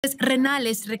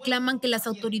Renales reclaman que las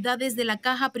autoridades de la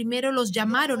Caja primero los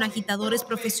llamaron agitadores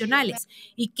profesionales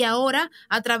y que ahora,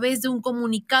 a través de un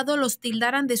comunicado, los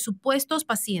tildaran de supuestos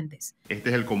pacientes. Este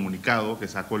es el comunicado que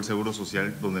sacó el Seguro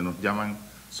Social donde nos llaman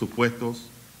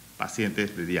supuestos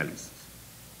pacientes de diálisis.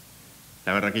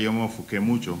 La verdad que yo me ofusqué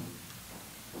mucho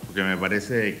porque me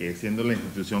parece que siendo la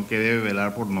institución que debe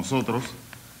velar por nosotros,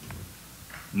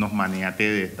 nos maniatee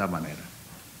de esta manera.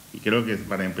 Y creo que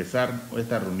para empezar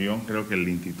esta reunión, creo que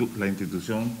la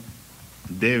institución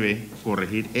debe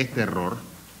corregir este error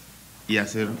y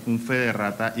hacer un fe de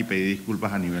rata y pedir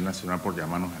disculpas a nivel nacional por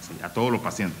llamarnos así, a todos los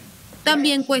pacientes.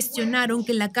 También cuestionaron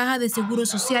que la Caja de Seguro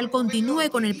Social continúe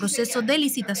con el proceso de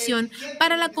licitación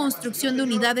para la construcción de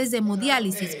unidades de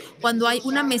hemodiálisis, cuando hay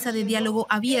una mesa de diálogo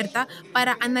abierta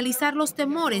para analizar los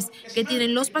temores que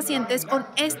tienen los pacientes con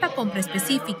esta compra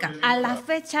específica. A la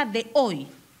fecha de hoy,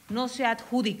 no se ha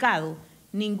adjudicado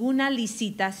ninguna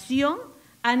licitación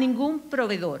a ningún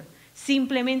proveedor.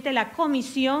 Simplemente la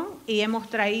comisión, y hemos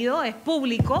traído, es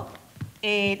público,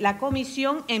 la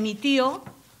comisión emitió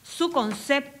su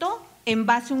concepto en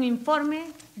base a un informe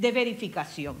de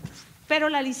verificación. Pero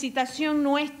la licitación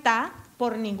no está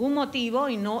por ningún motivo,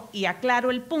 y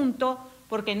aclaro el punto,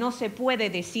 porque no se puede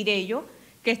decir ello,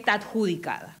 que está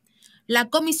adjudicada. La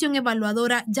comisión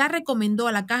evaluadora ya recomendó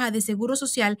a la Caja de Seguro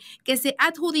Social que se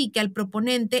adjudique al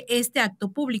proponente este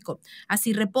acto público.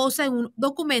 Así reposa en un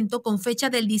documento con fecha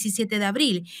del 17 de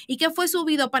abril y que fue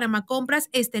subido a Panamá Compras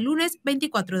este lunes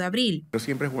 24 de abril. Pero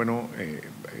siempre es bueno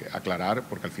aclarar,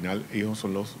 porque al final ellos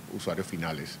son los usuarios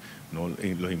finales, no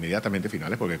los inmediatamente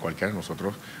finales, porque cualquiera de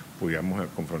nosotros pudiéramos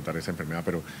confrontar esa enfermedad,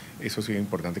 pero eso sí es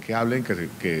importante que hablen,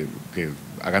 que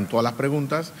hagan todas las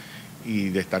preguntas, y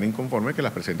de estar inconforme que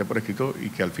las presente por escrito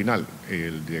y que al final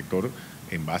el director,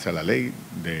 en base a la ley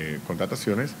de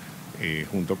contrataciones,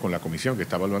 junto con la comisión que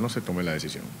está evaluando, se tome la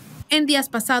decisión. En días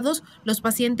pasados, los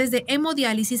pacientes de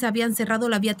hemodiálisis habían cerrado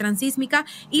la vía transísmica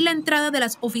y la entrada de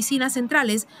las oficinas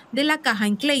centrales de la Caja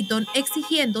en Clayton,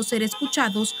 exigiendo ser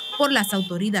escuchados por las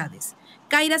autoridades.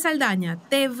 Kaira Saldaña,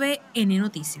 TVN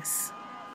Noticias.